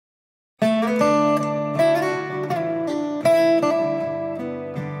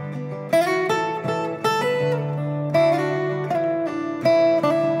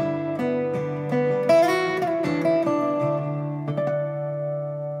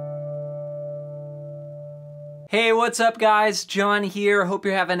Hey, what's up guys? John here. Hope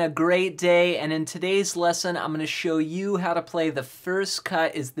you're having a great day, and in today's lesson I'm going to show you how to play The First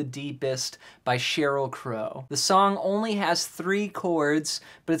Cut is the Deepest by Sheryl Crow. The song only has 3 chords,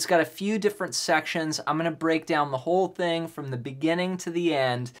 but it's got a few different sections. I'm going to break down the whole thing from the beginning to the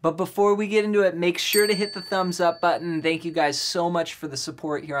end. But before we get into it, make sure to hit the thumbs up button. Thank you guys so much for the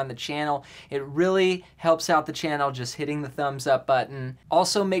support here on the channel. It really helps out the channel just hitting the thumbs up button.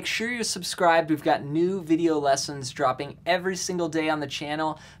 Also, make sure you're subscribed. We've got new video lessons dropping every single day on the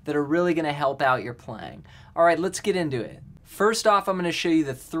channel that are really going to help out your playing. All right, let's get into it. First off, I'm going to show you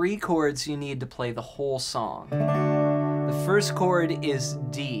the 3 chords you need to play the whole song. The first chord is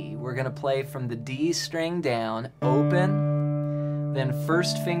D. We're going to play from the D string down, open, then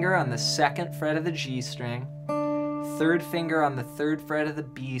first finger on the 2nd fret of the G string, 3rd finger on the 3rd fret of the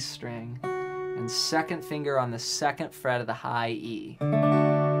B string, and 2nd finger on the 2nd fret of the high E.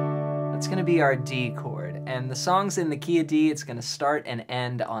 That's going to be our D chord, and the song's in the key of D. It's going to start and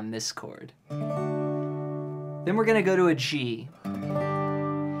end on this chord. Then we're going to go to a G,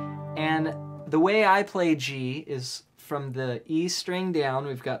 and the way I play G is from the E string down.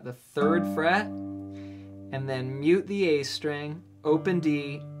 We've got the 3rd fret, and then mute the A string, open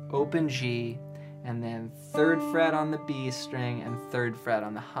D, open G, and then 3rd fret on the B string and 3rd fret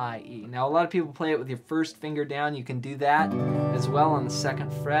on the high E. Now a lot of people play it with your 1st finger down. You can do that as well on the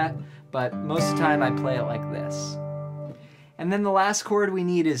 2nd fret, but most of the time I play it like this. And then the last chord we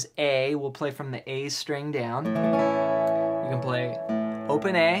need is A. We'll play from the A string down. You can play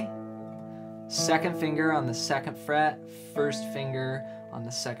open A, 2nd finger on the 2nd fret, 1st finger on the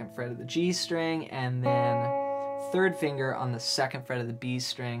 2nd fret of the G string, and then 3rd finger on the 2nd fret of the B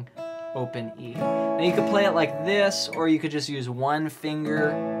string, open E. Now you could play it like this, or you could just use 1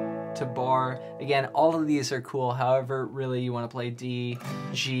 finger to bar. Again, all of these are cool. However, really you want to play D,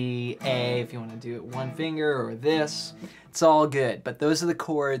 G, A, if you want to do it 1 finger, or this. It's all good, but those are the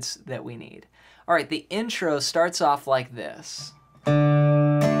chords that we need. All right, the intro starts off like this.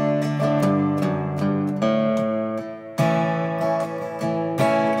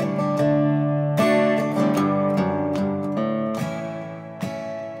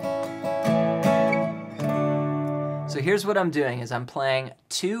 So here's what I'm doing is I'm playing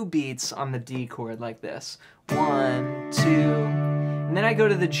 2 beats on the D chord like this. 1, 2, and then I go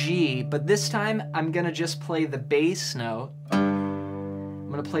to the G, but this time I'm gonna just play the bass note. I'm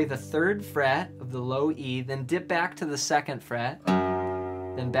gonna play the 3rd fret of the low E, then dip back to the 2nd fret,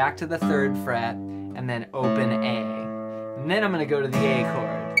 then back to the 3rd fret, and then open A. And then I'm gonna go to the A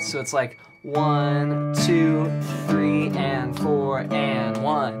chord. So it's like 1, 2, 3, and 4, and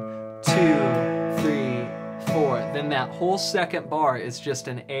 1, 2, 3, 4. Then that whole 2nd bar is just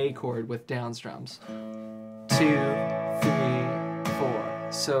an A chord with down strums. 2, 3, 4.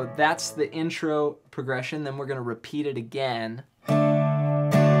 So that's the intro progression. Then we're going to repeat it again.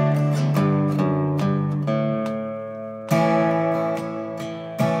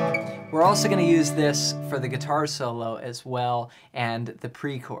 We're also going to use this for the guitar solo as well and the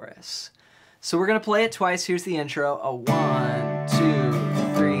pre-chorus. So we're going to play it twice. Here's the intro. A 1, 2,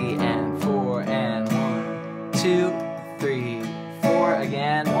 3, and 4, and 2, 3, 4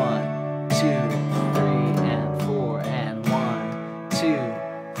 again. 1, 2, 3, and 4, and 1,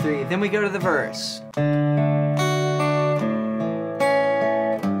 2, 3. Then we go to the verse.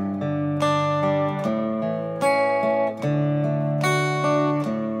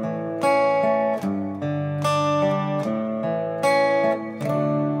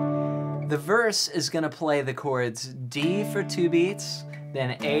 The verse is going to play the chords D for 2 beats,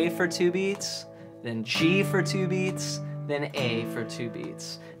 then A for 2 beats, then G for 2 beats, then A for 2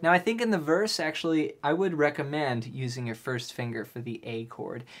 beats. Now I think in the verse, actually, I would recommend using your 1st finger for the A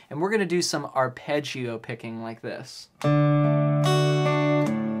chord. And we're going to do some arpeggio picking like this.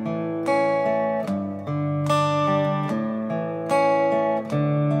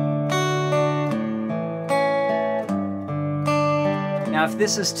 Now if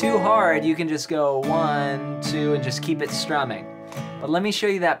this is too hard, you can just go 1, 2, and just keep it strumming. But let me show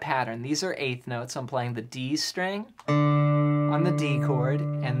you that pattern. These are 8th notes. I'm playing the D string on the D chord,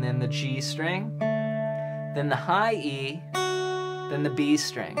 and then the G string, then the high E, then the B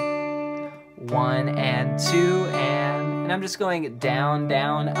string. 1 and 2, and I'm just going down,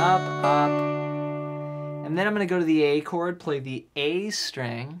 down, up, up. And then I'm going to go to the A chord, play the A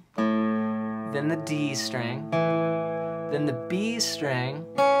string, then the D string, then the B string,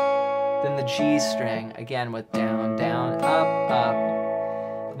 then the G string, again with down, down, up,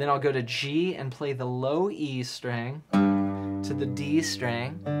 up. Then I'll go to G and play the low E string to the D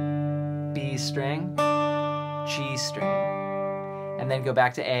string, B string, G string. and then go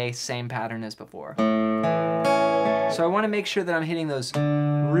back to A, same pattern as before. So I want to make sure that I'm hitting those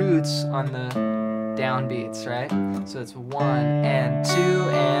roots on the downbeats, right? So it's 1 and 2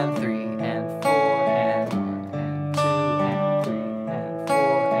 and 3 and 4 and 1 and 2 and 3 and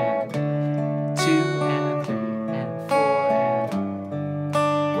 4 and 2 and 3 and 4 and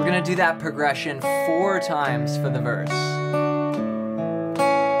 1. We're going to do that progression 4 times for the verse.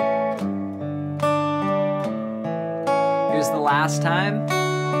 Here's the last time.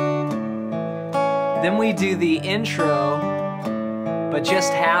 Then we do the intro, but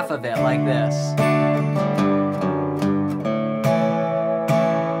just half of it, like this.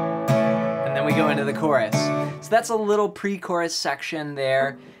 And then we go into the chorus. So that's a little pre-chorus section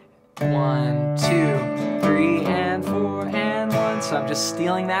there. 1, 2, 3, and 4, and 1. So I'm just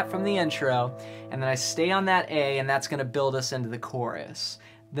stealing that from the intro, and then I stay on that A, and that's gonna build us into the chorus.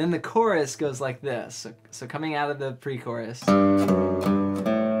 Then the chorus goes like this. So coming out of the pre-chorus. 1,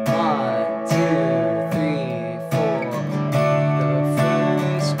 2,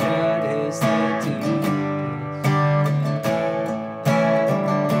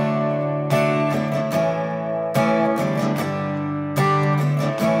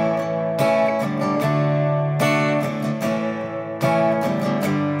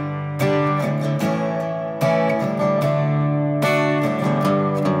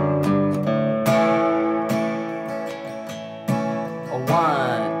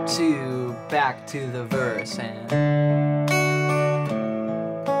 1, 2, back to the verse. And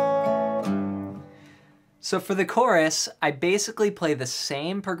so for the chorus, I basically play the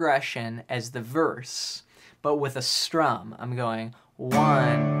same progression as the verse, but with a strum. I'm going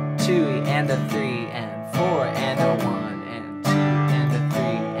 1, 2, and a 3, and 4, and a 1, and 2, and a 3,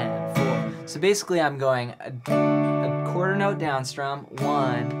 and 4. So basically I'm going a quarter note down strum,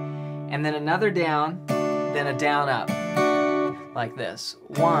 1, and then another down, then a down up. Like this.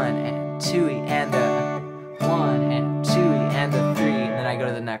 1 and 2 and a 1 and 2 and a 3, and then I go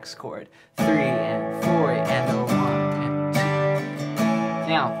to the next chord. 3 and 4 and a 1 and 2.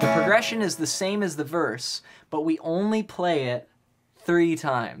 Now, the progression is the same as the verse, but we only play it 3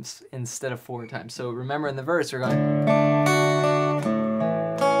 times instead of 4 times. So remember in the verse we're going and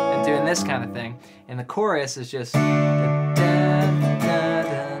doing this kind of thing. And the chorus is just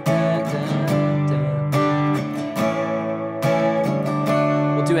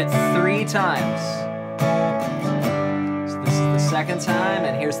do it 3 times. So this is the second time,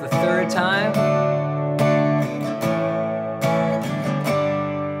 and here's the third time.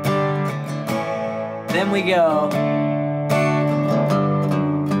 Then we go.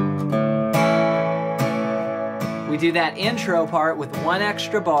 We do that intro part with 1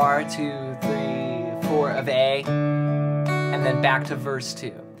 extra bar, 2, 3, 4 of A, and then back to verse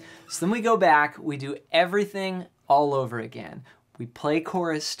 2. So then we go back, we do everything all over again. We play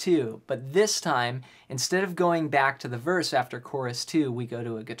chorus 2, but this time, instead of going back to the verse after chorus 2, we go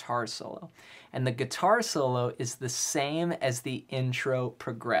to a guitar solo. And the guitar solo is the same as the intro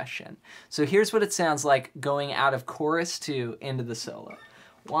progression. So here's what it sounds like going out of chorus 2 into the solo.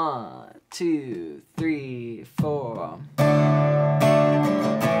 1, 2, 3, 4.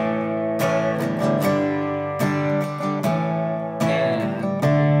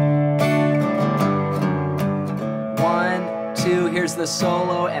 Here's the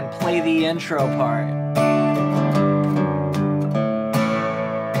solo, and play the intro part.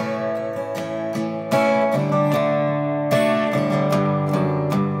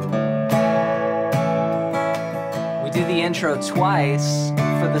 We do the intro twice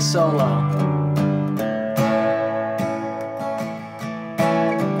for the solo.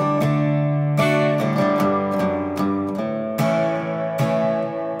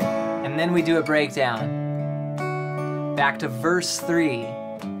 And then we do a breakdown. Back to verse 3.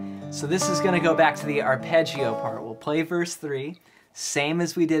 So this is going to go back to the arpeggio part. We'll play verse 3, same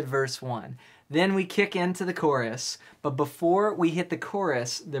as we did verse 1. Then we kick into the chorus, but before we hit the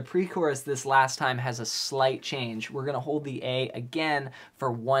chorus, the pre-chorus this last time has a slight change. We're going to hold the A again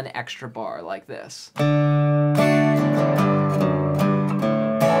for 1 extra bar, like this. 1,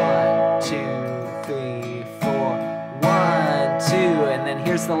 2, 3, 4, 1, 2, and then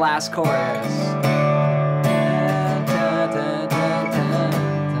here's the last chorus.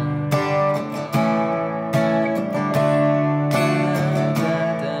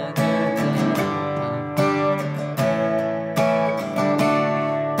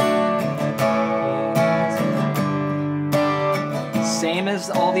 Same as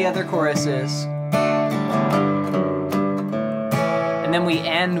all the other choruses. And then we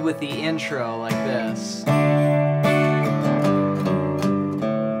end with the intro like this.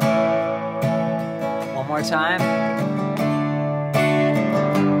 One more time.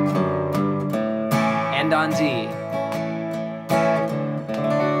 on D.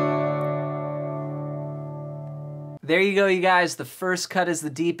 There you go, you guys. The first cut is the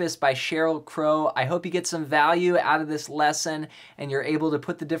deepest by Sheryl Crow. I hope you get some value out of this lesson and you're able to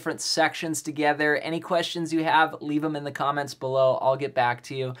put the different sections together. Any questions you have, leave them in the comments below. I'll get back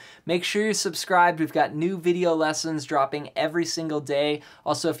to you. Make sure you're subscribed. We've got new video lessons dropping every single day.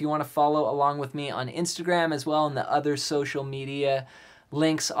 Also, if you want to follow along with me on Instagram as well and the other social media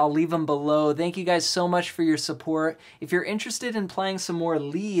links, I'll leave them below. Thank you guys so much for your support. If you're interested in playing some more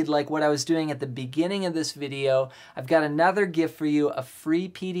lead like what I was doing at the beginning of this video, I've got another gift for you, a free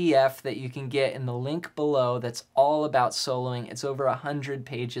PDF that you can get in the link below that's all about soloing. It's over 100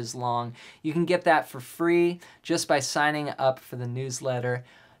 pages long. You can get that for free just by signing up for the newsletter.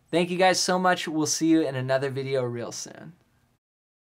 Thank you guys so much. We'll see you in another video real soon.